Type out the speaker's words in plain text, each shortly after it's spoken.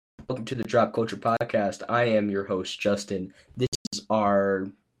welcome to the Drop Culture Podcast. I am your host, Justin. This is our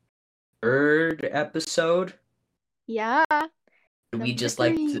third episode. Yeah. We just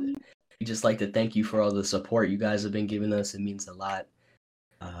like to thank you for all the support you guys have been giving us. It means a lot.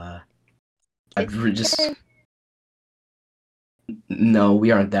 No,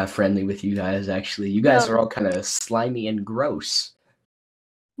 we aren't that friendly with you guys. Actually, you guys are all kind of slimy and gross.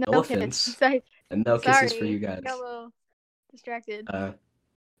 No offense. And no kisses for you guys. Got a little distracted.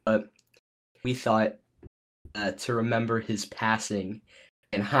 But we thought to remember his passing.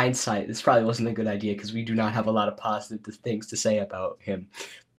 In hindsight, this probably wasn't a good idea because we do not have a lot of positive things to say about him.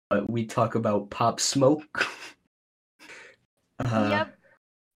 But we talk about Pop Smoke. Yep.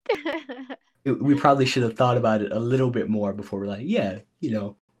 We probably should have thought about it a little bit more before we're like, yeah, you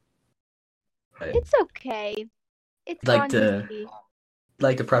know. But it's okay. It's like to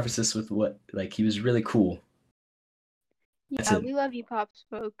preface this with he was really cool. Yeah, we love you, Pop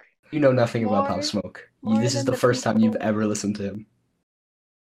Smoke. You know nothing about Pop Smoke. This is the first time you've ever listened to him.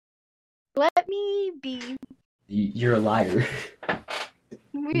 Let me be. You're a liar.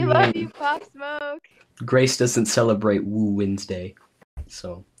 We love you, Pop Smoke. Grace doesn't celebrate Woo Wednesday,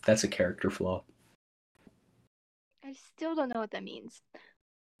 so that's a character flaw. I still don't know what that means.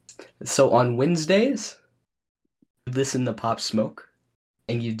 So on Wednesdays, you listen to Pop Smoke,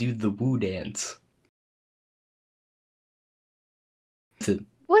 and you do the Woo dance.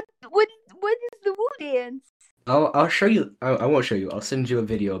 What is the Woo dance? I'll show you. I won't show you. I'll send you a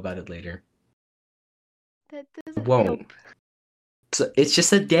video about it later. That doesn't won't. help. So it's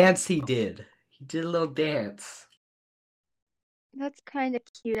just a dance he did. He did a little dance. That's kind of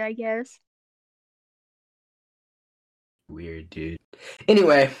cute, I guess. Weird, dude.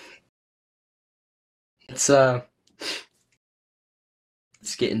 Anyway, let's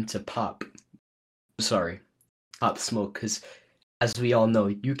get into Pop. Sorry, Pop Smoke, because as we all know,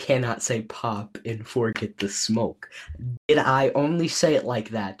 you cannot say pop and forget the smoke. Did I only say it like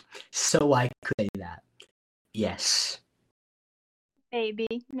that so I could say that? Yes. Maybe.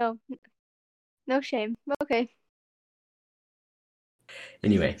 No shame. Okay.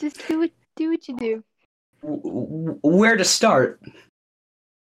 Anyway. Just do what you do. Where to start?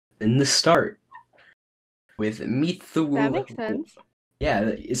 In the start. With Meet the Woo. That makes sense.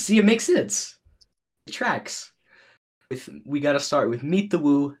 Yeah, see, it makes sense. It tracks. We gotta start with Meet the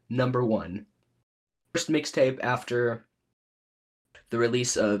Woo #1. First mixtape after the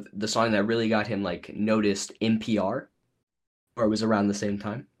release of the song that really got him noticed, NPR, or it was around the same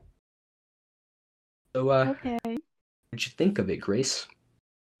time. So okay. What'd you think of it, Grace?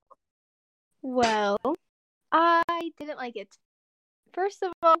 Well, I didn't like it. First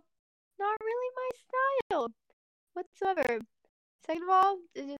of all, not really my style whatsoever. Second of all,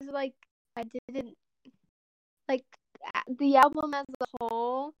 it is I didn't like the album as a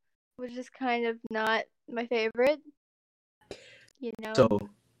whole was just kind of not my favorite. You know. So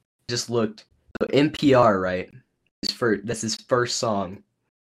just looked. So NPR, right? That's his first song.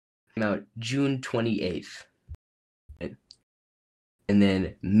 Came out June 28th. Right? And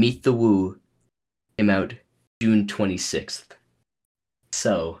then Meet the Woo came out June 26th.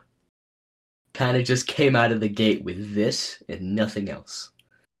 So kind of just came out of the gate with this and nothing else.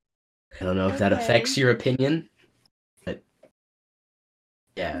 I don't know if that affects your opinion, but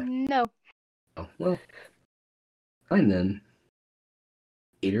yeah. No. Oh, well, fine then.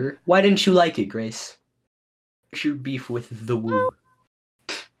 Hater. Why didn't you like it, Grace? What's your beef with the Woo? Well,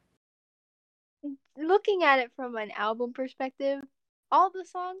 looking at it from an album perspective, all the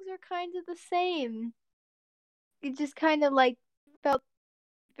songs are kind of the same. It just kind of felt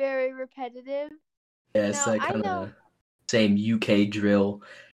very repetitive. Yeah, it's kind of same UK drill.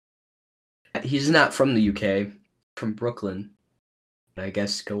 He's not from the UK, from Brooklyn. I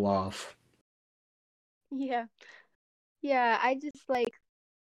guess go off. Yeah. Yeah, I just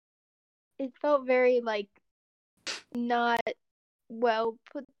it felt very not well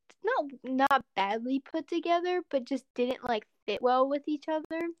put, not badly put together, but just didn't fit well with each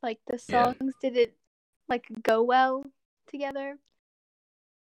other. The songs didn't go well together.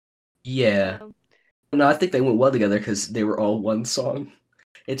 Yeah. No, I think they went well together because they were all one song.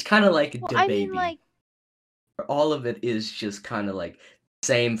 It's kind of like DaBaby. I mean, all of it is just kind of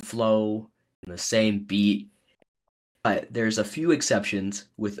same flow and the same beat. But there's a few exceptions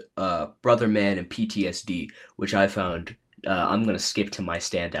with Brother Man and PTSD, which I found. I'm gonna skip to my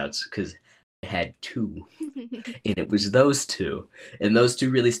standouts because I had two, and it was those two, and those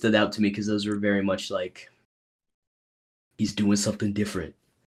two really stood out to me because those were very much he's doing something different.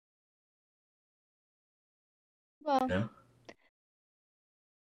 Well, no?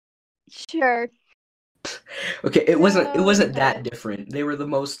 Sure. Okay, it wasn't that different. They were the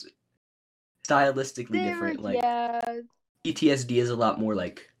most stylistically different. Like PTSD is a lot more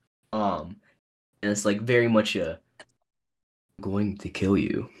like and it's like very much a going to kill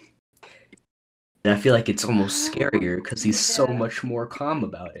you. And I feel like it's almost scarier because he's so much more calm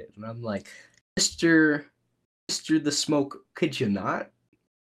about it. And I'm like, Mr. the Smoke, could you not?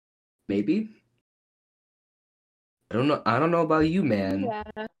 Maybe. I don't know about you, man.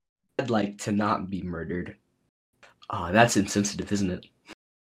 Yeah. I'd like to not be murdered. Oh, that's insensitive, isn't it?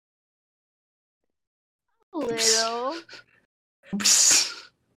 A little. Oops.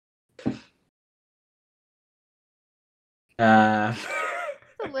 A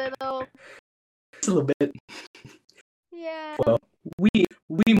little. Just a little bit. Yeah. Well, we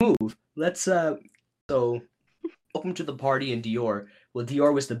move. Let's so Welcome to the Party and Dior. Well,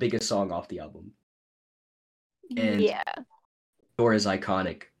 Dior was the biggest song off the album. And Dior is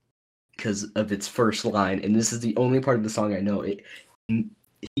iconic because of its first line, and this is the only part of the song I know. He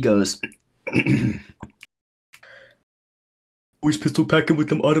goes, "Always pistol packing with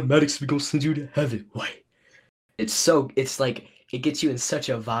them automatics. We gonna send you to heaven." Why? It's like it gets you in such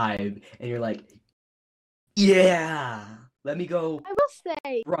a vibe, and you're like, yeah, let me go. I will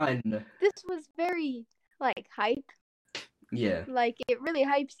say, run. This was very like hype. Yeah. Like it really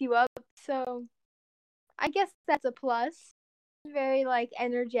hypes you up. So I guess that's a plus. Very like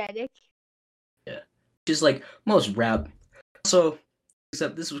energetic. Yeah. Just like most rap. So,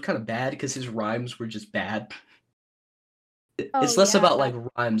 except this was kind of bad because his rhymes were just bad. It's less about like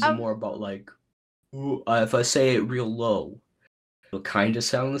rhymes and more about like, if I say it real low, it'll kind of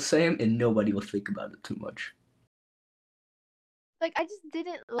sound the same and nobody will think about it too much. Like I just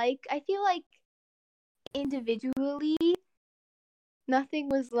didn't like. I feel like individually, nothing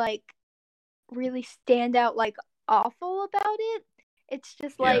was like really stand out like awful about it. It's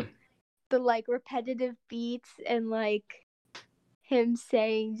just like the like repetitive beats and like him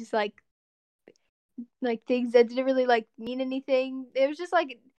saying just like things that didn't really like mean anything. It was just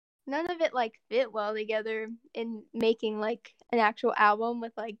like none of it like fit well together in making like an actual album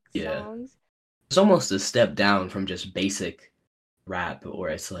with like songs. It's almost a step down from just basic rap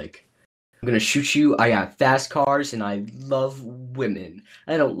where it's like, I'm gonna shoot you, I got fast cars, and I love women.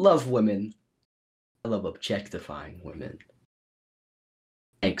 I don't love women. I love objectifying women.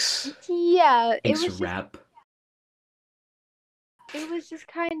 Thanks. Yeah. Thanks, rap. It was just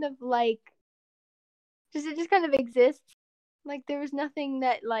kind of like it just kind of exists. Like there was nothing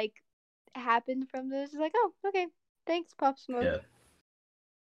that like happened from this. It's like, oh, okay. Thanks, Pop Smoke. Yeah.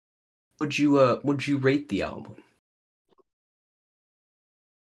 Would you rate the album?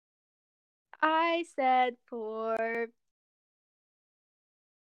 I said 4.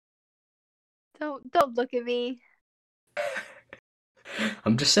 Don't look at me.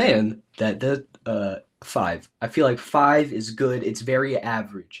 I'm just saying that 5. I feel like 5 is good. It's very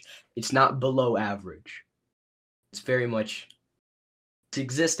average. It's not below average. It's very much to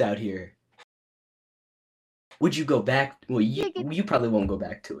exist out here. Would you go back? Well, you probably won't go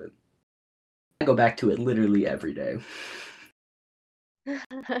back to it. I go back to it literally every day.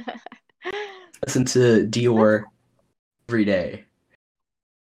 Listen to Dior every day.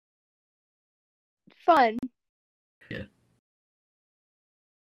 Fun. Yeah.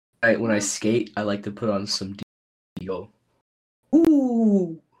 When I skate, I like to put on some Dior.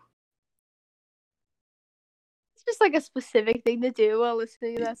 Ooh. It's just like a specific thing to do while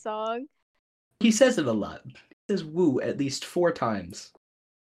listening to that song. He says it a lot. He says "woo" at least 4 times.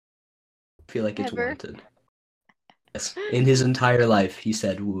 I feel like it's warranted. Yes, in his entire life, he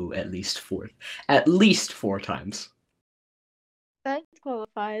said "woo" at least 4 times. That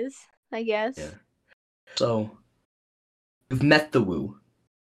qualifies, I guess. Yeah. So, you've met the woo.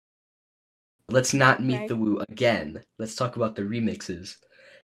 Let's not meet the woo again. Let's talk about the remixes.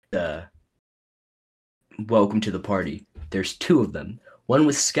 Welcome to the Party. There's 2 of them. One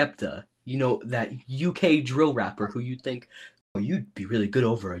with Skepta. You know, that UK drill rapper who you think, oh, you'd be really good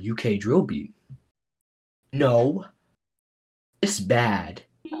over a UK drill beat. No. It's bad.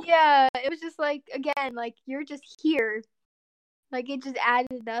 Yeah, it was just like, again, like, you're just here. Like, it just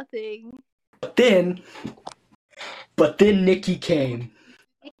added nothing. But then Nicki came.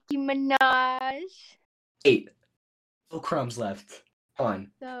 Nicki Minaj. 8. No crumbs left.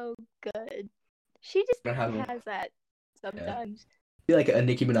 On. So good. She just has that sometimes. I feel like a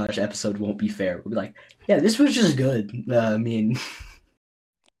Nicki Minaj episode won't be fair. We'll be like, yeah, this was just good. I mean,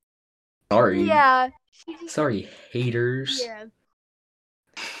 sorry. Yeah. Sorry, haters. Yeah.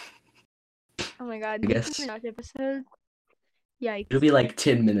 Oh my god, Nicki Minaj episode. Yikes. It'll be like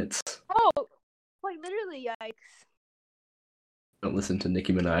 10 minutes. Oh, like literally yikes. Don't listen to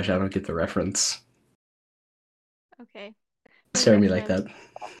Nicki Minaj. I don't get the reference. Okay. Stare at me like that.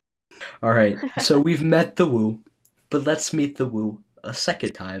 All right, so we've met the Woo, but let's meet the Woo a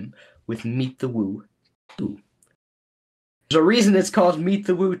second time with Meet the Woo 2. There's a reason it's called Meet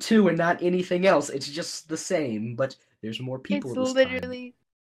the Woo 2 and not anything else. It's just the same, but there's more people It's this literally, time.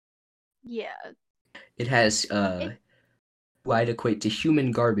 yeah. It has who I'd equate to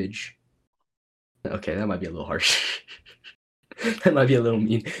human garbage. Okay, that might be a little harsh. That might be a little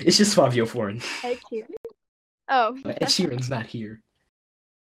mean. It's just Fabio Foreign. Ed Sheeran? Oh. Ed Sheeran's not here.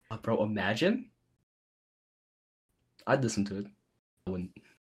 Oh, bro, imagine. I'd listen to it. I wouldn't.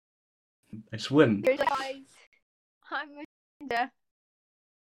 I just wouldn't. Guys, I'm Amanda.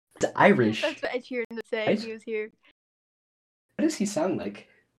 It's Irish. That's what Ed Sheeran would say if he was here. What does he sound like?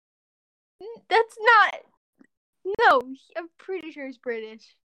 That's not. No, I'm pretty sure he's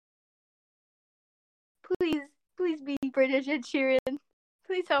British. Please be British, Ed Sheeran.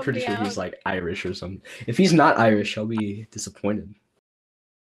 Please help me out. Pretty sure he's like Irish or something. If he's not Irish, I'll be disappointed.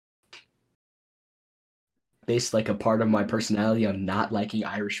 Based like a part of my personality on not liking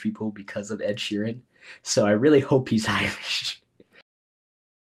Irish people because of Ed Sheeran. So I really hope he's Irish.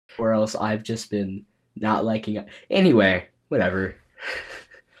 Or else I've just been not liking. Anyway, whatever.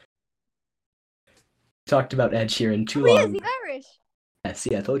 Talked about Ed Sheeran too long. Is he Irish? Yeah,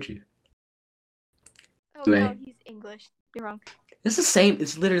 see, I told you. Oh no, he's English. You're wrong. It's the same.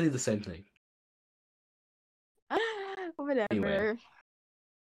 It's literally the same thing. Whatever. Anyway.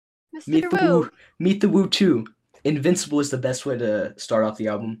 Mr. Woo. Meet the Woo 2. Invincible is the best way to start off the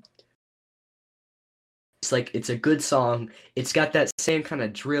album. It's like, it's a good song. It's got that same kind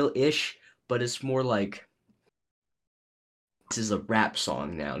of drill-ish, but it's more like, this is a rap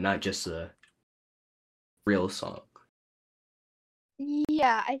song now, not just a real song.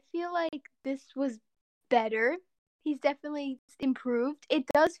 Yeah, I feel like this was better. He's definitely improved. It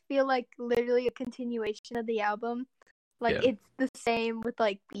does feel like literally a continuation of the album. Like, yeah. It's the same with,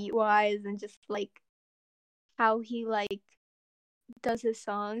 like, beat-wise and just, like, how he, like, does his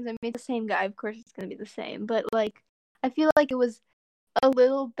songs. I mean, it's the same guy. Of course it's going to be the same. But, like, I feel like it was a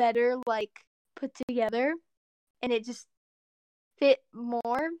little better, like, put together. And it just fit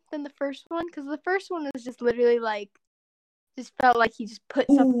more than the first one. Because the first one was just literally, like, just felt like he just put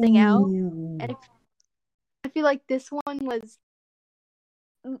something out. And I feel like this one was,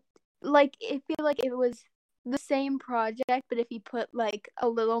 like, I feel like it was the same project, but if he put like a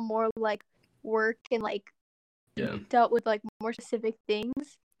little more like work and like dealt with like more specific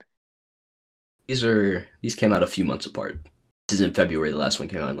things. These came out a few months apart. This is in February. The last one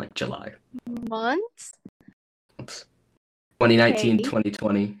came out in like July. Months? Oops. 2019, okay.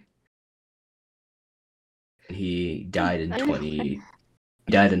 2020. And he died in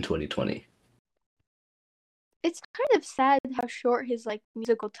 2020. It's kind of sad how short his like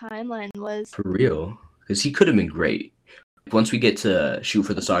musical timeline was. For real. Because he could have been great. Once we get to Shoot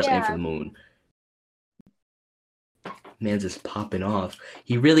for the Stars, Aim for the Moon, man's just popping off.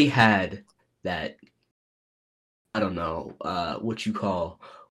 He really had that, I don't know, what you call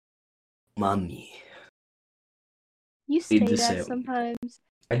mommy. You say that sometimes.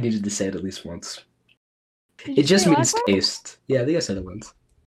 I needed to say it at least once. It just means taste. Yeah, I think I said it once.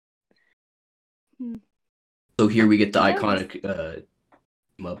 So here we get the iconic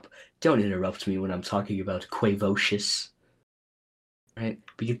up. Don't interrupt me when I'm talking about Quavocious. Right?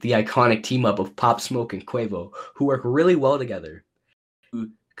 We get the iconic team up of Pop Smoke and Quavo, who work really well together.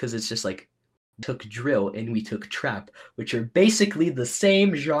 Because it's just like, we took drill and we took trap, which are basically the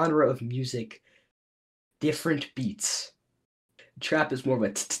same genre of music, different beats. Trap is more of a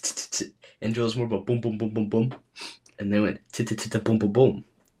t-t-t-t, and drill is more of a boom, boom, boom, boom, boom. And they went t-t-t-t, boom, boom, boom.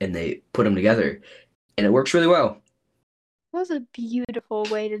 And they put them together. And it works really well. That was a beautiful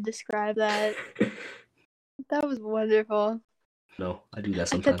way to describe that. That was wonderful. No, I do that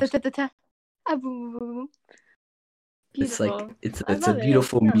sometimes. It's like it's a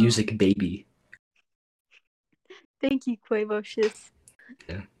beautiful music baby. Thank you, Quavocious.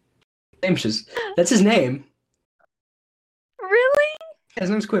 Yeah. Quavocious. That's his name. Really? His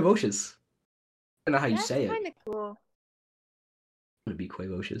name's Quavocious. I don't know how you say it. That's kind of cool. I'm gonna be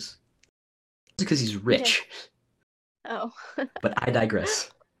Quavocious. It's because he's rich. Oh. But I digress.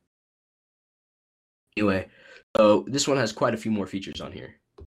 Anyway, so this one has quite a few more features on here.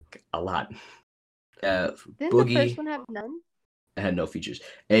 A lot. Didn't Boogie. The first one have none? It had no features.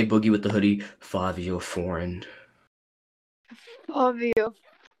 A Boogie with the Hoodie, Fabio Foreign. Fabio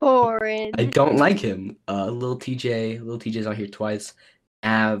Foreign. I don't like him. Lil TJ's on here twice. We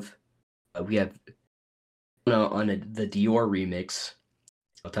have on the Dior remix.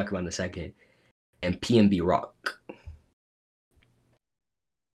 I'll talk about in a second. And PNB Rock.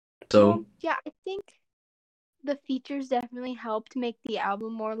 So yeah, I think the features definitely helped make the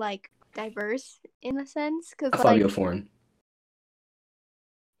album more like diverse in a sense, because Fabio Foreign.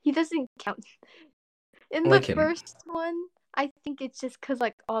 He doesn't count. In like the him. first one, I think it's just because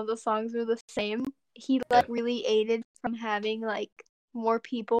like all the songs are the same. He like really aided from having like more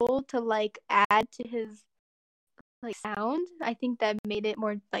people to like add to his like sound. I think that made it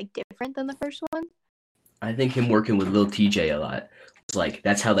more like different than the first one. I think him working with Lil TJ a lot. It's like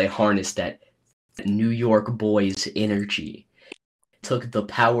that's how they harnessed that New York boys energy. Took the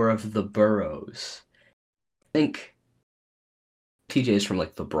power of the boroughs. I think TJ is from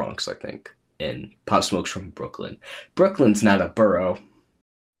like the Bronx, I think, and Pop Smoke's from Brooklyn. Brooklyn's not a borough.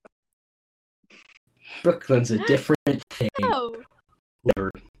 Brooklyn's a different thing. No.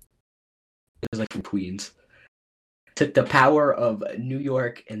 Whatever. It was like from Queens. Took the power of New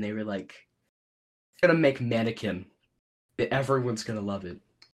York and they were like, gonna make Mannequin. Everyone's gonna love it.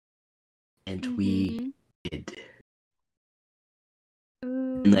 And we did.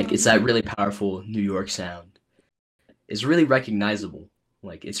 And like it's that really powerful New York sound. It's really recognizable.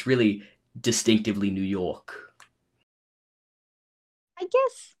 Like it's really distinctively New York. I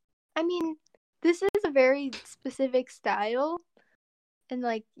guess. I mean, this is a very specific style, and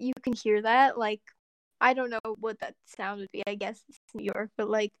like you can hear that. Like, I don't know what that sound would be. I guess it's New York, but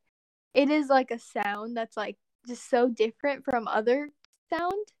like, it is like a sound that's like just so different from other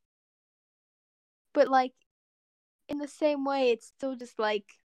sound. But like, in the same way, it's still just like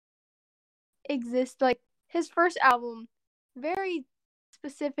exists. Like his first album, very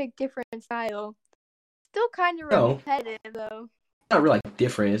specific, different style. Still kind of repetitive though. Not really like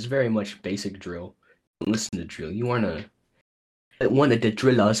different. It's very much basic drill. Don't listen to drill. You want one of the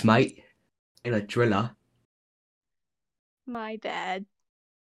drillers, mate. And a driller. My bad.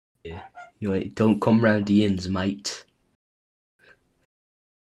 Yeah. Don't come round the ends, mate.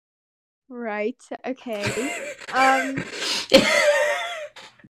 Right. Okay.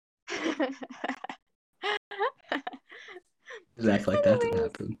 Act like that didn't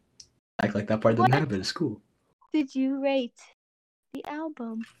happen. Act like that part didn't happen in school. Did you rate the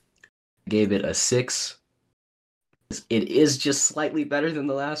album? I gave it a 6. It is just slightly better than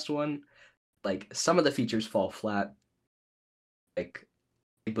the last one. Like some of the features fall flat. Like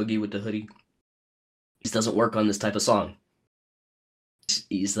Boogie with the hoodie. He doesn't work on this type of song.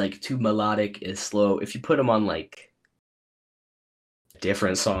 He's like too melodic and slow. If you put him on like a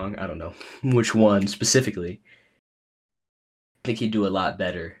different song, I don't know which one specifically, I think he'd do a lot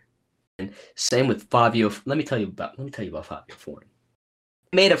better. And same with Fabio. Let me tell you about Fabio Foreign.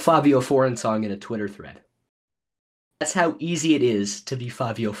 He made a Fabio Foreign song in a Twitter thread. That's how easy it is to be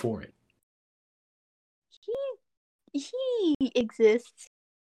Fabio Foreign. He exists.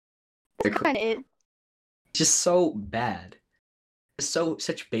 That's kind of it. Just so bad.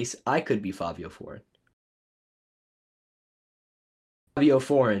 Such base. I could be Fabio Foreign. Fabio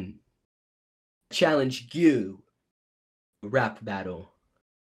Foreign, challenge you. Rap battle.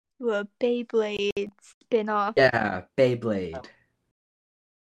 A Beyblade spin-off. Yeah, Beyblade.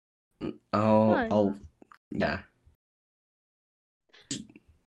 Oh, yeah. I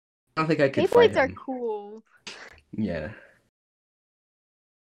don't think I could fight him. Beyblades are cool. Yeah.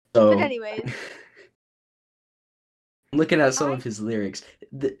 So, but anyways. I'm looking at some of his lyrics.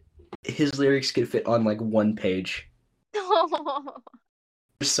 His lyrics could fit on like one page. They're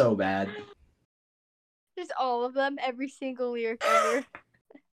so bad. Just all of them, every single lyric ever.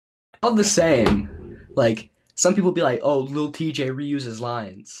 All the same. Like, some people be like, oh, Lil TJ reuses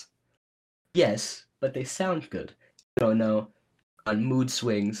lines. Yes, but they sound good. You don't know. On Mood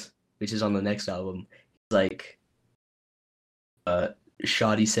Swings, which is on the next album, it's like,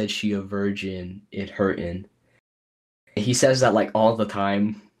 Shawty said she a virgin, it hurtin'. He says that like all the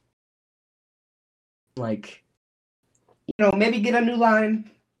time. Like, maybe get a new line.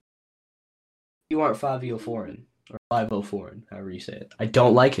 You aren't Fabio Foreign or 50 Foreign, however you say it. I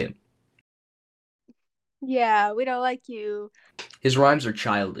don't like him. Yeah, we don't like you. His rhymes are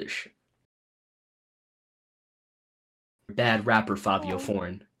childish. Bad rapper Fabio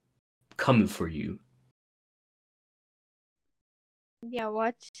Foreign, coming for you. Yeah,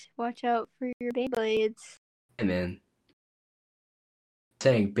 watch out for your Beyblades. Hey man,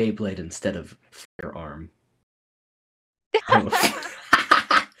 saying Beyblade instead of firearm.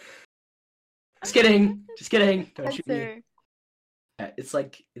 Just kidding. Don't shoot me. Yeah, it's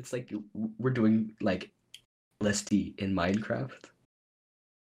like we're doing like LSD in Minecraft.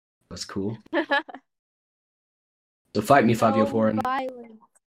 That's cool. So fight me, Fabio Foreign. Violence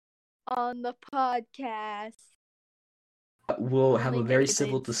on the podcast. We'll have a very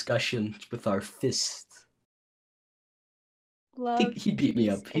civil discussion with our fists. I think he beat me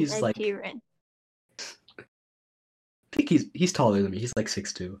up. He's like, I think he's taller than me. He's like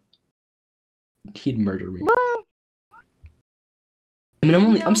 6'2". He'd murder me. Well, I mean,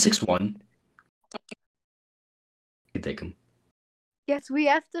 I'm 6'1". I could take him. Guess we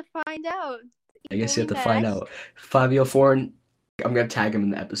have to find out. I guess you have to find out. Fabio Foreign, I'm gonna tag him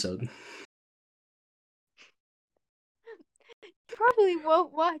in the episode. Probably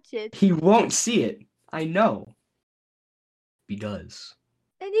won't watch it. He won't see it. I know. He does.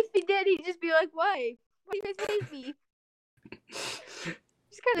 And if he did, he'd just be like, "Why? Why do you guys hate me?"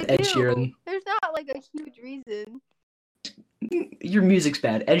 Just kind of Ed Sheeran. There's not like a huge reason. Your music's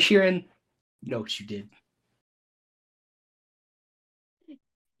bad. Ed Sheeran, you know what you did.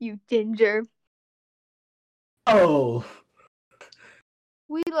 You ginger. Oh.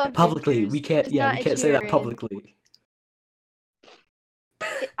 We love publicly. gingers. We can't. Yeah, we can't say that publicly.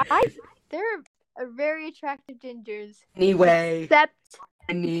 They're very attractive gingers. Anyway. Except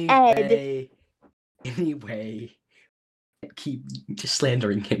Ed. Anyway. Keep just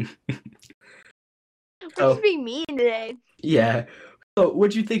slandering him. We're just being mean today. Yeah. So,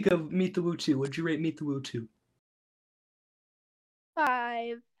 what'd you think of Meet the Woo 2? What'd you rate Meet the Woo 2?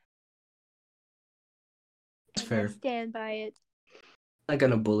 5. That's fair. I stand by it. I'm not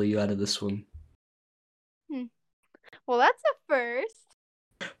gonna bully you out of this one. Well, that's a first.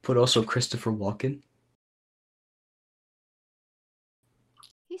 But also Christopher Walken.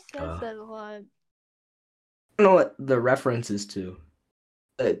 He says that a lot. I don't know what the reference is to.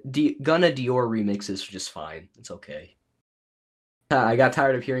 Gunna Dior remix is just fine. It's okay. I got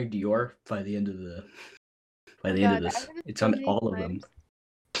tired of hearing Dior by the end of this. It's on all of them.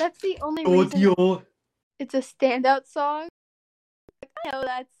 That's the only reason Dior. It's a standout song. I know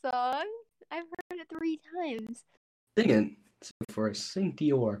that song. I've heard it 3 times. Sing it for us. Sing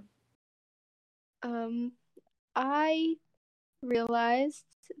Dior. I realized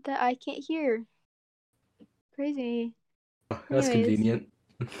that I can't hear. Crazy. That's convenient.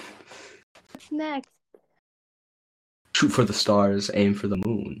 What's next? Shoot for the stars, aim for the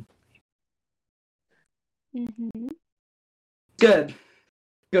moon. Mm-hmm. Good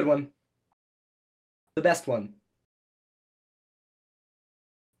one. The best one.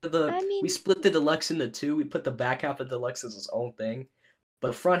 We split the deluxe into 2. We put the back half of the deluxe as its own thing, but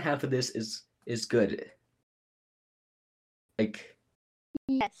the front half of this is good. Like,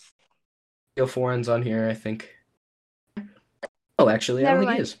 yes. Fabio Foreign's on here, I think. Oh, actually, I don't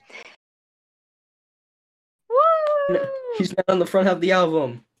think he is. Woo! No, he's not on the front half of the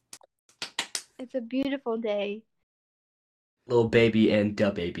album. It's a beautiful day. Lil Baby and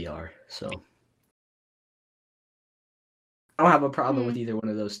DaBaby are, so I don't have a problem with either one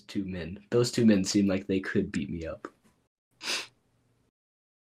of those 2 men. Those 2 men seem like they could beat me up.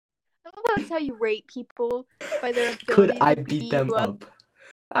 I love that's how you rate people by their ability Could I to beat them up?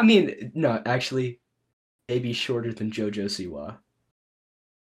 I mean, no, actually, Baby's shorter than JoJo Siwa.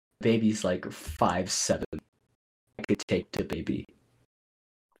 Baby's like 5'7". I could take DaBaby.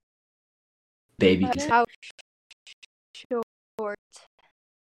 Baby. How short.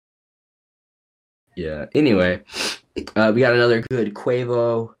 Yeah. Anyway, we got another good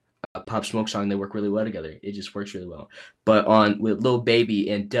Quavo Pop Smoke song. They work really well together. It just works really well. But with Lil Baby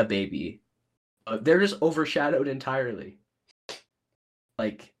and DaBaby, they're just overshadowed entirely.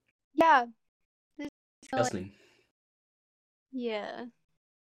 Like, yeah, disgusting. Yeah.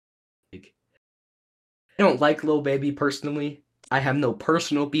 Like, I don't like Lil Baby personally. I have no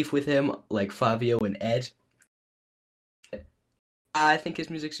personal beef with him, like Fabio and Ed. I think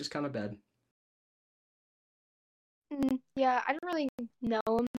his music's just kind of bad. Yeah, I don't really know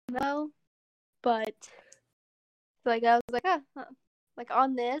him though, but like I was like, like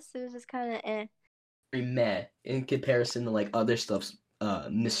on this, it was just kind of Very meh in comparison to like other stuff.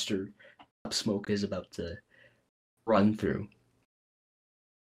 Mr. Pop Smoke is about to run through.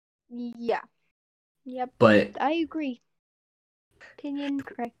 Yeah. Yep. But I agree. Opinion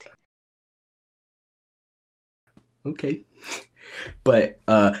correct. Okay. But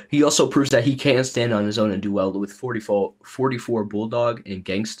he also proves that he can stand on his own and do well with 44 Bulldog and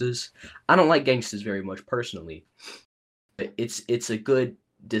Gangsters. I don't like Gangsters very much personally. But it's a good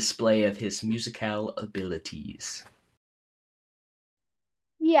display of his musical abilities.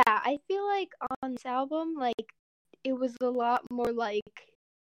 Yeah, I feel like on this album, like it was a lot more like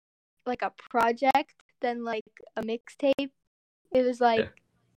a project than like a mixtape. It was like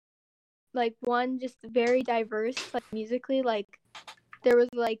one just very diverse, like musically, like there was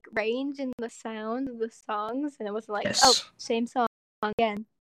like range in the sound of the songs, and it wasn't like same song again.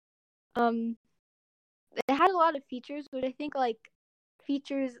 It had a lot of features, but I think like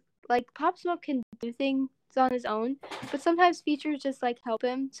features like Pop Smoke can do things on his own, but sometimes features just like help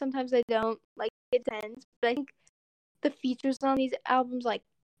him. Sometimes they don't. Like it depends. But I think the features on these albums like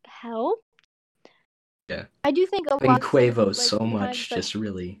help. Yeah. I do think a I mean, lot of stuff, Quavo like, so behind, much like... just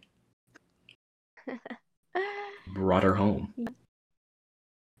really brought her home. Yeah.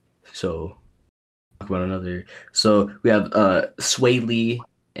 So talk about another. So we have Sway Lee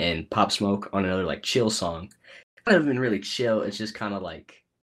and Pop Smoke on another like chill song. Kind of been really chill. It's just kind of like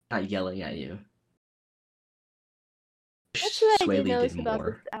not yelling at you. That's what I Sway did Lee did notice about this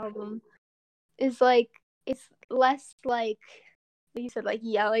more. album. Is like it's less like you said, like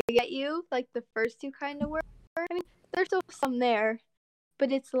yelling at you, like the first two kind of were. I mean, there's still some there,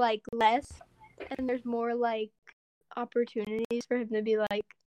 but it's like less, and there's more like opportunities for him to be like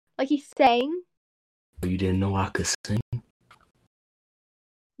he sang. You didn't know I could sing?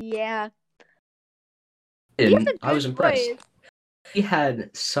 Yeah, he has And a I was good impressed. voice. He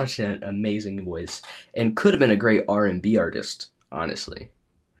had such an amazing voice and could have been a great R&B artist, honestly.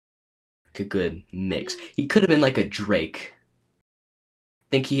 Like a good mix. He could have been like a Drake. I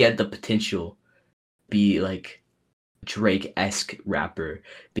think he had the potential to be like Drake-esque rapper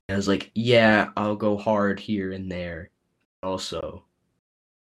because like, yeah, I'll go hard here and there. Also,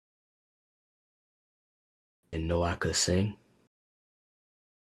 didn't know I could sing.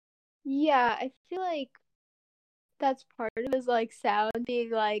 Yeah, I feel like that's part of his like sound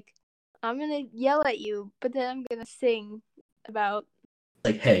being like, I'm gonna yell at you, but then I'm gonna sing about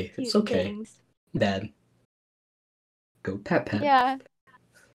Like, hey, it's cute okay. things. Bad. Go pat pat. Yeah.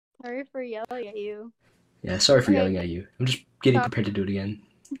 Sorry for yelling at you. Yeah, sorry for Okay. yelling at you. I'm just getting prepared to do it again.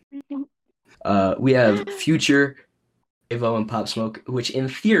 We have Future, Quavo, and Pop Smoke, which in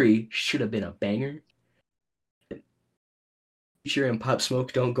theory should have been a banger. Future and Pop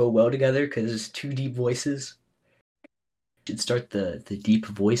Smoke don't go well together because it's two deep voices. Should start the Deep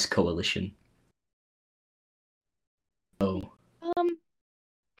Voice Coalition. Oh,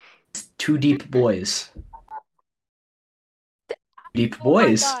 it's two deep boys. Deep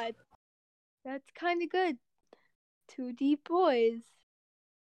boys. Oh my god, that's kind of good. Two deep boys.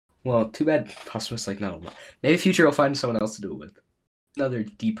 Well, too bad Pop Smoke's like not a lot. Maybe Future will find someone else to do it with. Another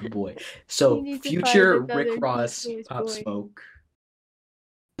deep boy. So Future, Rick Ross, Pop Smoke,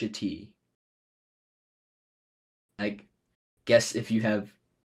 T. I guess if you have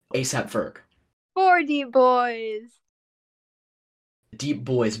ASAP Ferg. 4 deep boys. The Deep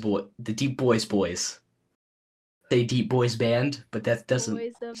Boys. Say Deep Boys Band, but that doesn't.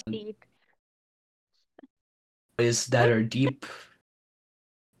 Boys of deep. Boys that are deep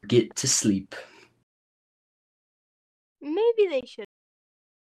get to sleep. Maybe they should.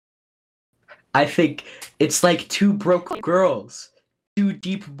 I think it's like two broke girls, two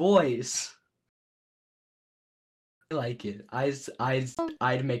deep boys. I like it.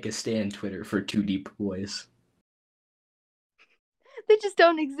 I'd make a stand Twitter for two deep boys. They just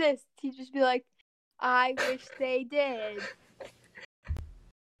don't exist. He'd just be like, I wish they did.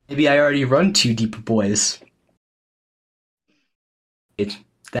 Maybe I already run two deep boys.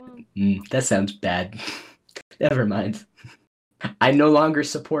 That sounds bad. Never mind. I no longer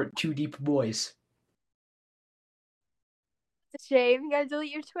support two deep boys. It's a shame. You gotta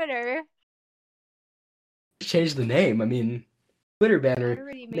delete your Twitter. Change the name. I mean, Twitter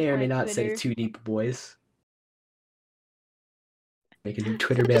banner may or may not Twitter. say two deep boys. Make a new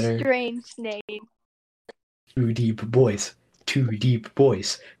Twitter Such banner. A strange name. Two deep boys. Two deep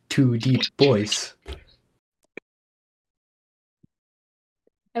boys. Two deep boys.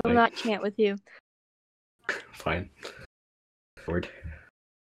 I will not chant with you. Fine. Word.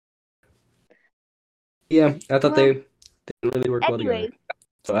 Yeah, I thought they didn't really work well together.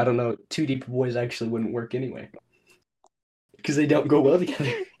 So I don't know. Two deep boys actually wouldn't work anyway. Because they don't go well together.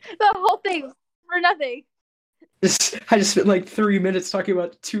 The whole thing for nothing. I just spent like 3 minutes talking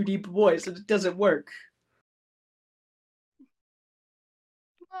about two deep boys and it doesn't work.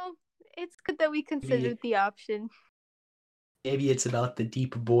 Well, it's good that we considered the option. Maybe it's about the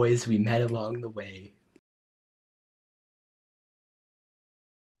deep boys we met along the way.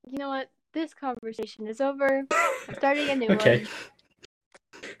 You know what? This conversation is over. I'm starting a new one. Okay.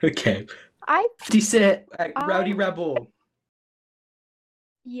 50 Cent, Rowdy Rebel.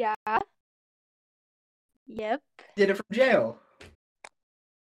 Yeah. Yep. Did it from jail.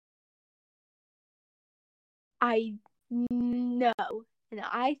 I know. And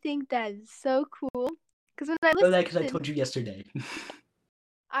I think that is so cool. Because when I listened because I told you yesterday.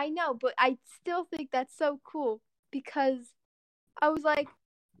 I know, but I still think that's so cool. Because I was like,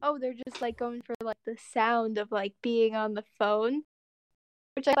 oh, they're just like going for like the sound of like being on the phone.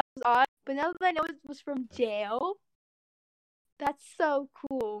 Which I thought was odd. But now that I know it was from jail, that's so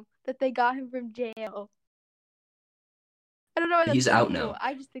cool that they got him from jail. I don't know why that's He's so out cool. now.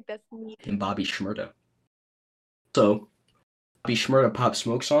 I just think that's neat. And Bobby Shmurda. So, Bobby Shmurda Pop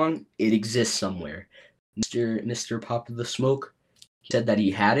Smoke song, it exists somewhere. Mr. Pop the Smoke, he said that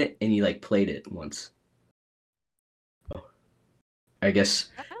he had it and he like played it once. I guess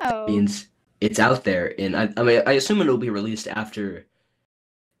means it's out there, and I mean I assume it'll be released after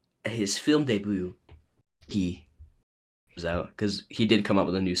his film debut. He was out because he did come up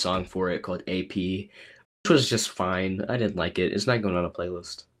with a new song for it called AP, which was just fine. I didn't like it. It's not going on a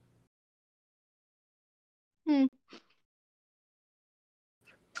playlist.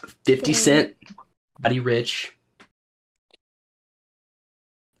 50 Cent, Body Rich.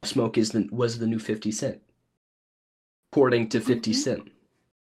 Smoke was the new 50 Cent, according to 50 Cent.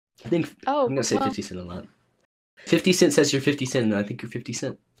 I think I'm gonna say 50 Cent a lot. 50 Cent says you're 50 Cent, and I think you're 50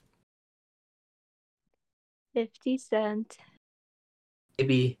 Cent. 50 Cent.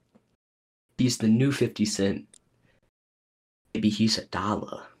 Maybe he's the new 50 Cent. Maybe he's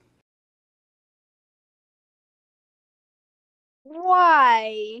 $1.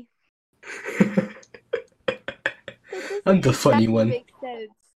 Why? I'm the funny one.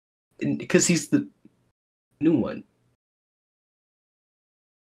 Because he's the new one.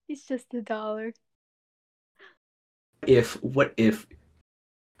 He's just $1. What if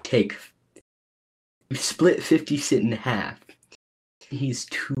take split 50 Cent in half? He's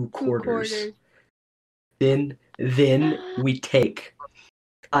two quarters. Then we take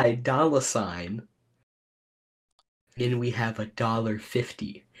a $sign, and we have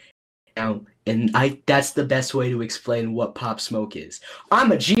 $1.50. Now, and that's the best way to explain what Pop Smoke is.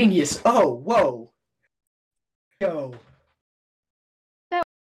 I'm a genius. Oh, whoa. Yo. That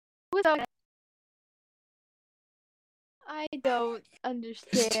was I don't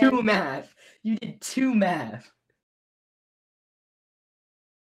understand. It's 2 math. You did 2 math.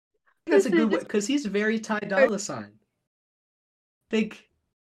 That's a good one, because he's very $sign. Think.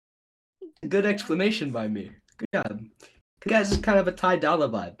 Good exclamation by me. Good job. You guys is kind of a $dollar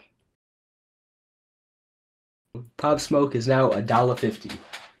vibe. Pop Smoke is now $1.50.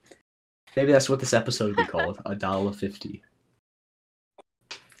 Maybe that's what this episode would be called. $1.50.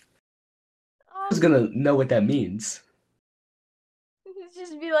 Who's gonna know what that means?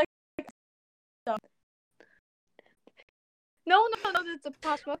 Just be like, no, that's a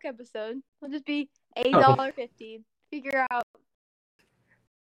Pop Smoke episode. It'll just be $1.50. Figure out.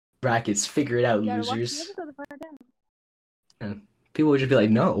 Brackets, figure it out, losers. People would just be like,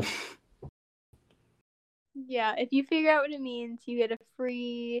 no. Yeah, if you figure out what it means, you get a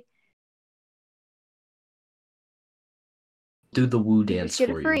free. Do the woo dance for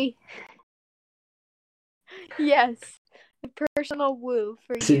you. Free. Yes, a personal woo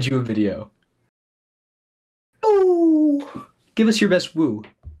for you. Send you a video. Oh, give us your best woo.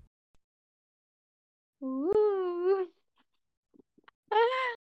 Woo.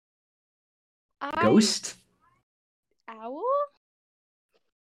 Ghost? Owl?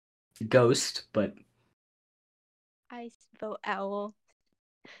 Ghost, but I spell owl.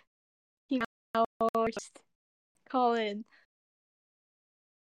 Just call in.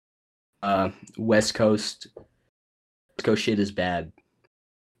 West Coast. West Coast shit is bad. I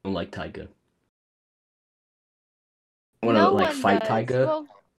don't like Tyga. I want to fight Tyga. Well,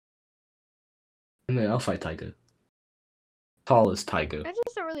 I mean, I'll fight Tyga. Tall as Tyga. I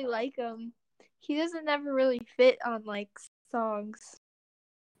just don't really like him. He doesn't ever really fit on songs.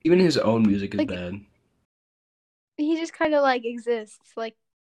 Even his own music is bad. He just kind of exists. It's like,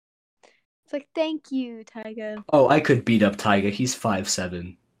 thank you, Tyga. Oh, I could beat up Tyga. He's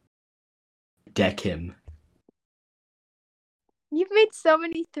 5'7". Deck him. You've made so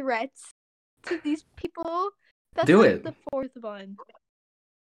many threats to these people. That's Do it. The fourth one.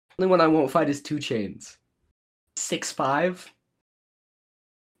 Only one I won't fight is 2 Chainz. 6'5".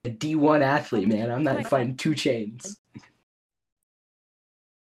 A D1 athlete, man. I'm not fighting 2 Chainz.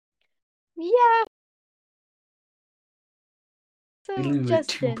 Yeah. So, with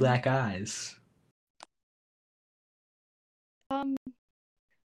 2 black eyes.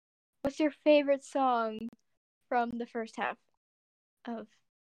 What's your favorite song from the first half of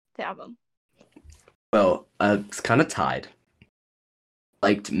the album? Well, it's kind of tied.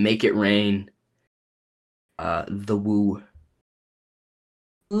 Liked Make It Rain. The Woo.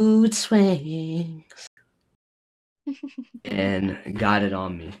 Mood Swings. And Got It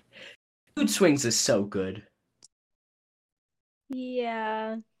On Me. Mood Swings is so good.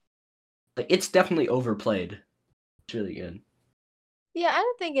 Yeah. It's definitely overplayed. It's really good. Yeah, I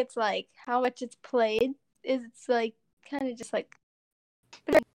don't think it's how much it's played. It's kind of just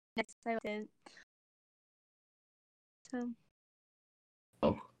next time. So.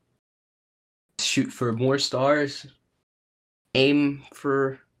 Oh. Shoot for more stars. Aim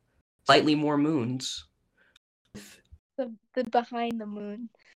for slightly more moons. The behind the moon.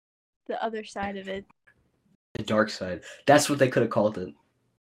 The other side of it. The Dark Side. That's what they could have called it.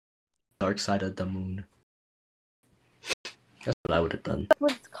 Dark Side of the Moon. That's what I would have done. That's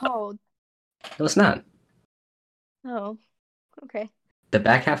what it's called. No, it's not. Oh, okay. The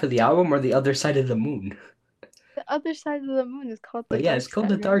back half of the album or the Other Side of the Moon? The Other Side of the Moon is called the Dark it's called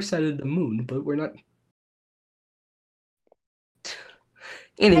Side, the Dark Side of the Moon, but we're not.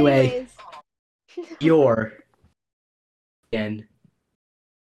 Anyway, Dior. And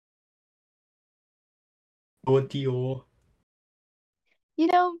Dior. You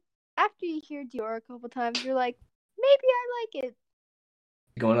know, after you hear Dior a couple times, you're like, maybe I like it.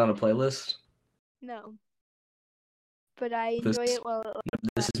 Going on a playlist? No. But I enjoy it while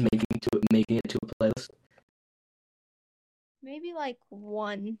this is making it to a playlist. Maybe like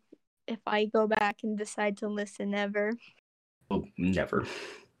one if I go back and decide to listen ever. Oh, never.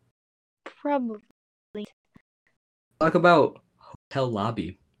 Probably. Talk about Hotel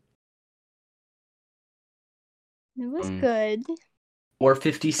Lobby. It was good. Or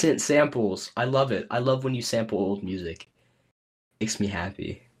 50 Cent samples. I love it. I love when you sample old music. Makes me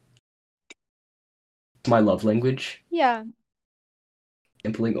happy. It's my love language. Yeah.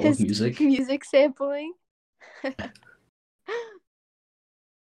 Sampling old music. Music sampling. It's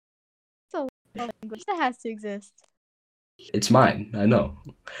a language that has to exist. It's mine, I know.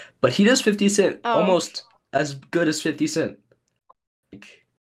 But he does 50 Cent almost as good as 50 Cent. Like,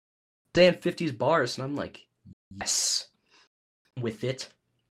 saying 50's bars, and I'm like, yes. With it.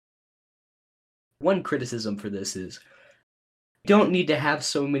 One criticism for this is you don't need to have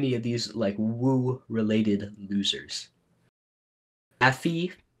so many of these like woo related losers.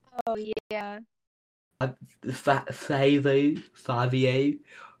 Affy. Oh yeah. Fabio.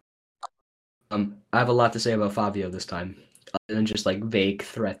 I have a lot to say about Fabio this time. Other than just like vague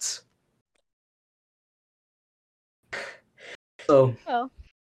threats. So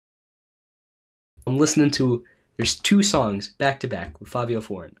I'm listening to there's 2 songs back to back with Fabio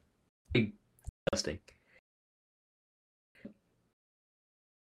Foreign. Disgusting.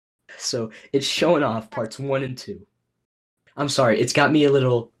 So it's showing off parts 1 and 2. I'm sorry, it's got me a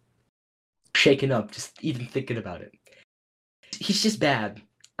little shaken up just even thinking about it. He's just bad.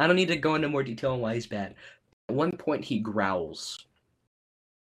 I don't need to go into more detail on why he's bad. At one point he growls.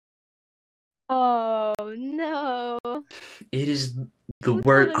 Oh no. It is the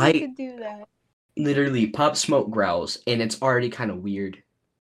word I could do that. Literally, Pop Smoke growls, and it's already kind of weird.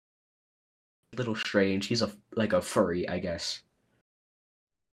 A little strange. He's like a furry, I guess.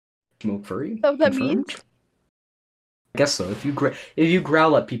 Smoke furry? So that means? I guess so. If you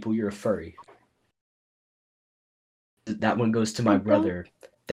growl at people, you're a furry. That one goes to my brother.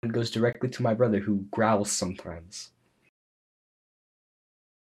 That one goes directly to my brother, who growls sometimes.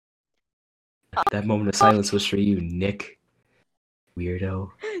 That moment of silence was for you, Nick.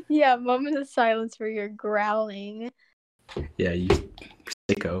 Weirdo. Yeah, moment of silence for your growling. Yeah, you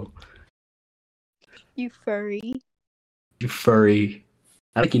sicko. You furry. You furry.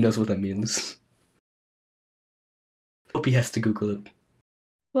 I think he knows what that means. Hope he has to Google it.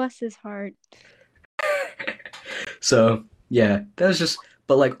 Bless his heart. So, yeah, that was just...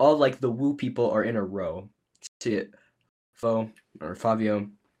 But, like, all, like, the woo people are in a row. Fabio,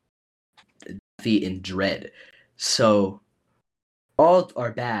 Daffy, and Dread. So... all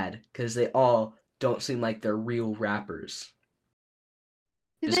are bad because they all don't seem like they're real rappers.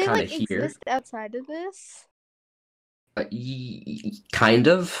 Do they like exist outside of this? Kind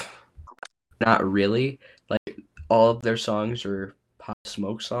of. Not really. Like all of their songs are Pop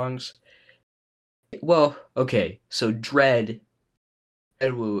Smoke songs. Well, okay. So Dread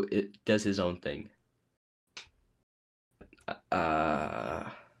it does his own thing.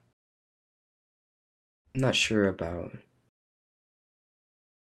 I'm not sure about.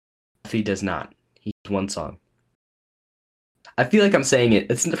 He does not. He has one song. I feel like I'm saying it.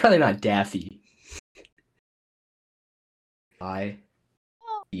 It's probably not Daffy. Well,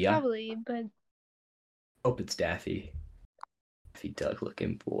 probably, but... Hope it's Daffy. Daffy Duck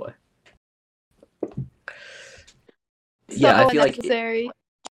looking boy. Yeah, I feel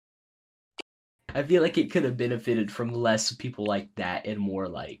like it could have benefited from less people like that and more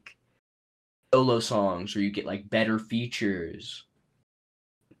like solo songs where you get like better features.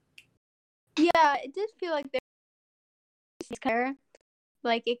 Yeah, it did feel like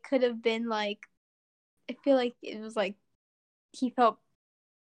like it could have been like I feel like it was like he felt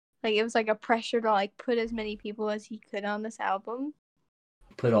like it was like a pressure to like put as many people as he could on this album.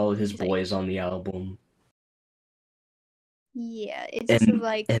 Put all of his boys on the album. Yeah, it's just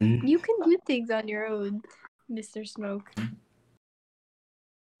like you can do things on your own, Mr. Smoke.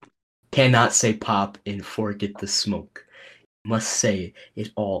 Cannot say pop and forget the smoke. Must say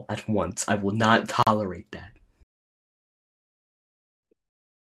it all at once. I will not tolerate that.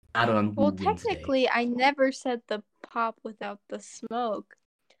 Out on Well, Wednesday. technically, I never said the pop without the smoke.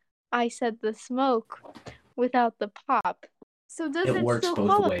 I said the smoke without the pop. So does it works still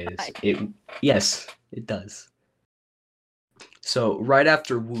both qualify? ways. Yes, it does. So right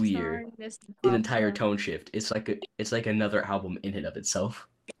after Wu Year, an entire tone shift. It's like another album in and of itself.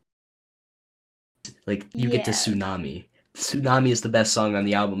 Like you get to Tsunami. Tsunami is the best song on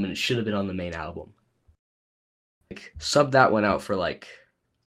the album, and it should have been on the main album. Like sub that one out for like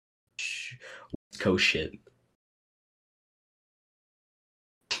West Coast shit.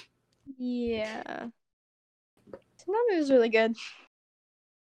 Yeah. Tsunami was really good.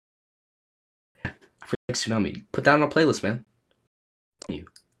 For like Tsunami, put that on a playlist, man. You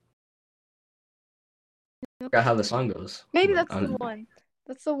forgot how the song goes. Maybe that's the one.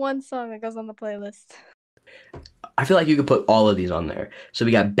 That's the one song that goes on the playlist. I feel like you could put all of these on there. So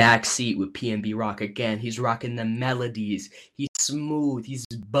we got Backseat with PNB Rock again. He's rocking the melodies. He's smooth. He's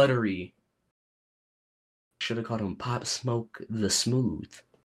buttery. Should have called him Pop Smoke the Smooth.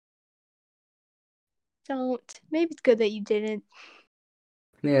 Don't. Maybe it's good that you didn't.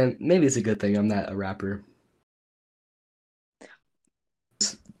 Man, maybe it's a good thing I'm not a rapper.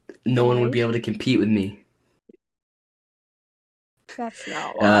 No one would be able to compete with me. That's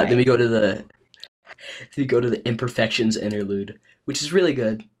not why. Then we go to the Imperfections interlude, which is really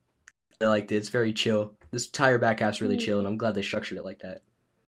good. I liked it. It's very chill. This entire back half's really chill, and I'm glad they structured it like that.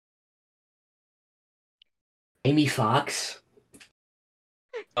 Amy Fox?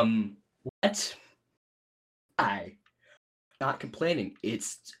 What? I not complaining.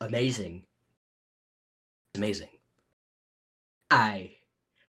 It's amazing. It's amazing.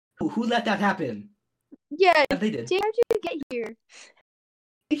 Who let that happen? Yeah, they did. How did you get here?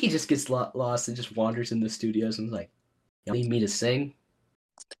 I think he just gets lost and just wanders in the studios and is like, "You need me to sing?"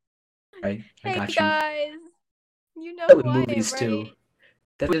 Right? I got you. Guys, you know with movies too.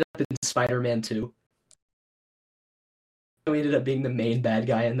 That ended up in Spider-Man 2. He ended up being the main bad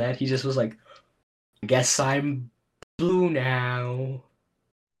guy in that. He just was like, "I guess I'm blue now."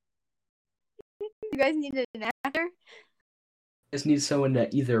 You guys need an actor? Just need someone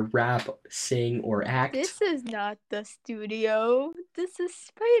to either rap, sing, or act. This is not the studio. This is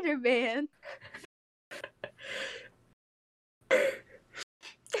Spider-Man.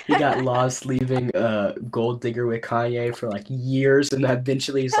 He got lost leaving Gold Digger with Kanye for like years, and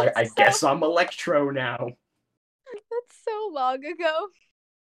eventually he's like, I guess I'm Electro now. That's so long ago.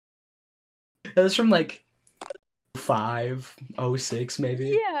 That was from like 06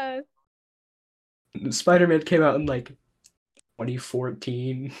 maybe. Yeah. Spider-Man came out in like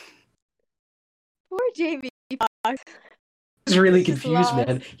 2014. Poor Jamie Foxx. I was really confused,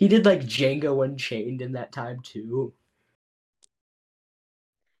 man. He did like Django Unchained in that time too.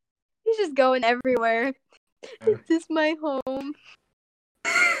 He's just going everywhere. This is my home.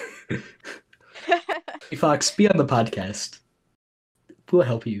 Hey Fox, be on the podcast. We'll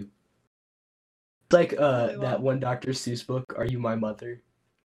help you. It's like that one Dr. Seuss book, Are You My Mother?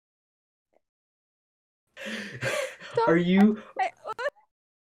 Are you?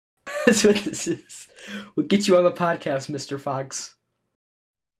 That's what this is. We'll get you on the podcast, Mr. Fox.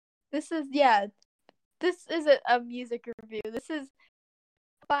 This is a music review. This is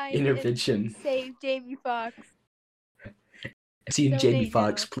Intervention. Save Jamie Foxx. I've seen Jamie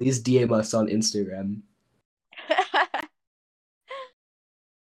Foxx. Please DM us on Instagram.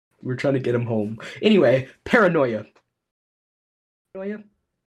 We're trying to get him home. Anyway, Paranoia. Paranoia?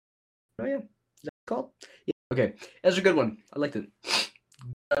 Is that called? Yeah, okay. That's a good one. I liked it.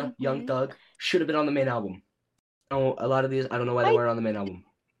 Young Thug should have been on the main album. Oh, a lot of these, I don't know why they weren't on the main album.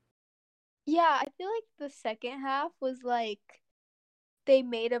 Yeah, I feel like the second half was like they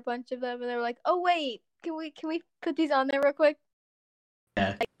made a bunch of them and they were like, "Oh wait, can we put these on there real quick?"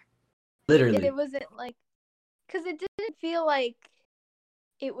 Yeah. Literally. It wasn't like, cuz it didn't feel like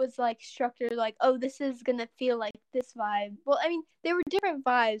it was like structured like, "Oh, this is going to feel like this vibe." Well, I mean, there were different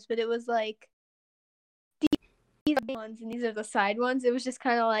vibes, but it was like these are the ones and these are the side ones. It was just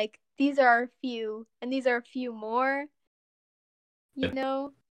kind of like these are a few and these are a few more. You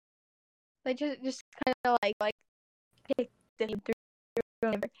know? Like just kind of like pick the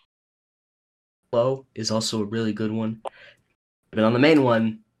through. Flow is also a really good one. But on the main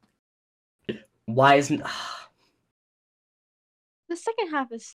one, why isn't the second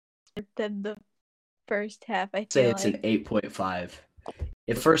half is than the first half? I say it's an 8.5.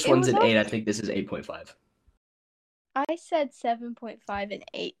 If first one's an 8, I think this is 8.5. I said 7.5 and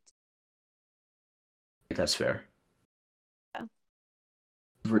 8. That's fair. Yeah.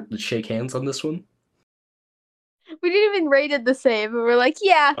 Let's shake hands on this one. We didn't even rate it the same. We were like,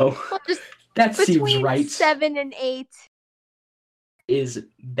 yeah, we'll just that seems right. 7 and 8. is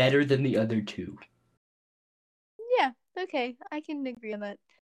better than the other two. Yeah, okay, I can agree on that.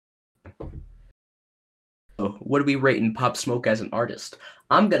 So, what do we rate in Pop Smoke as an artist?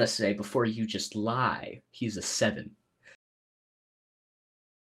 I'm gonna say, before you just lie, he's a 7.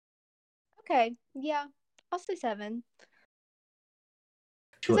 Okay, yeah, I'll say 7.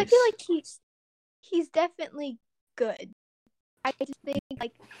 Because I feel like he's definitely good. I just think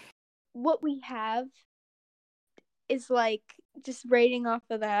like what we have is like just rating off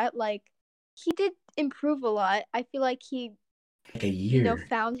of that. Like he did improve a lot. I feel like he like a year.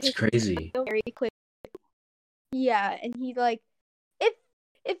 Found it's his crazy. Very quick. Yeah, and he like it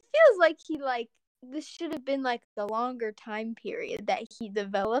feels like he like this should have been like a longer time period that he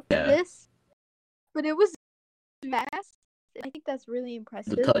developed this. But it was fast. I think that's really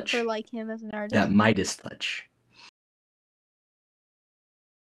impressive for like him as an artist. That Midas touch.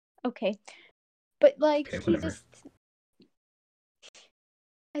 Okay. But like he just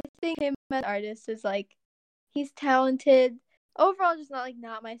I think him as an artist is like he's talented. Overall just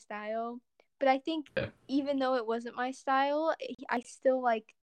not my style. But I think even though it wasn't my style, I still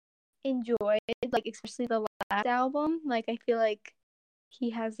like enjoyed like especially the last album. Like I feel like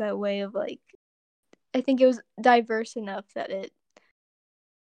he has that way of like I think it was diverse enough that it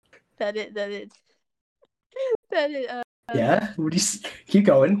yeah, would you keep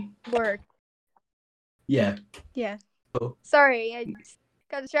going? Work. Yeah. Yeah. Oh. Sorry, I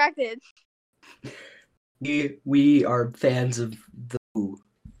got distracted. We are fans of the woo.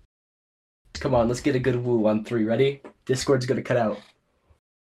 Come on, let's get a good woo on 3. Ready? Discord's gonna cut out.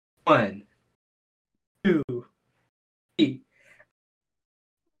 1, 2, 3.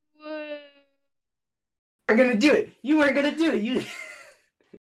 We're gonna do it. You weren't gonna do it. You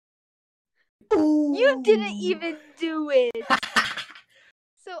didn't even do it.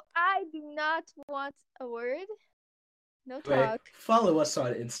 So I do not want a word. No talk. Follow us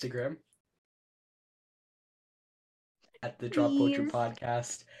on Instagram at the Drop Culture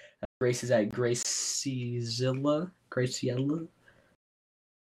Podcast. Grace is at Graciezilla.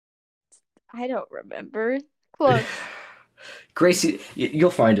 I don't remember. Close. Gracie,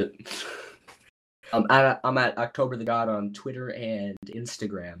 you'll find it. I'm at October the God on Twitter and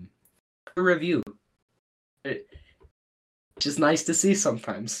Instagram. A review. It's just nice to see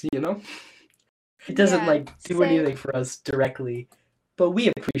sometimes, you know? It doesn't do anything for us directly, but we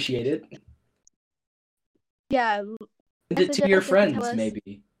appreciate it. Yeah. To your friends,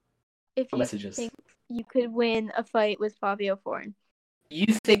 maybe. If you think you could win a fight with Fabio Foreign. You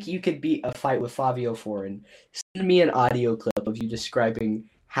think you could beat a fight with Fabio Foreign? Send me an audio clip of you describing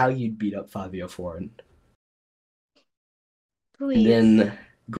how you'd beat up Fabio Foreign. Please. And then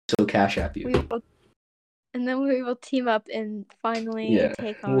so cash app you. And then we will team up and finally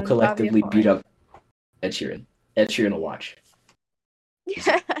take on we'll collectively beat up Ed Sheeran. Ed Sheeran will watch.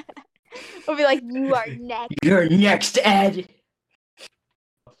 We'll be like, you are next. You're next, Ed.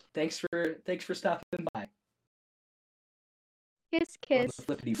 Thanks for stopping by. Kiss, kiss.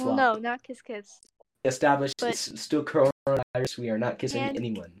 Well, no, not kiss, kiss. Established, it's still coronavirus. We are not kissing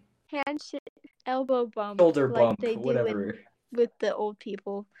anyone. Handshake, elbow bump, shoulder bump, they whatever. Do with the old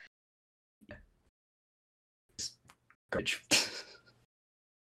people. Garbage.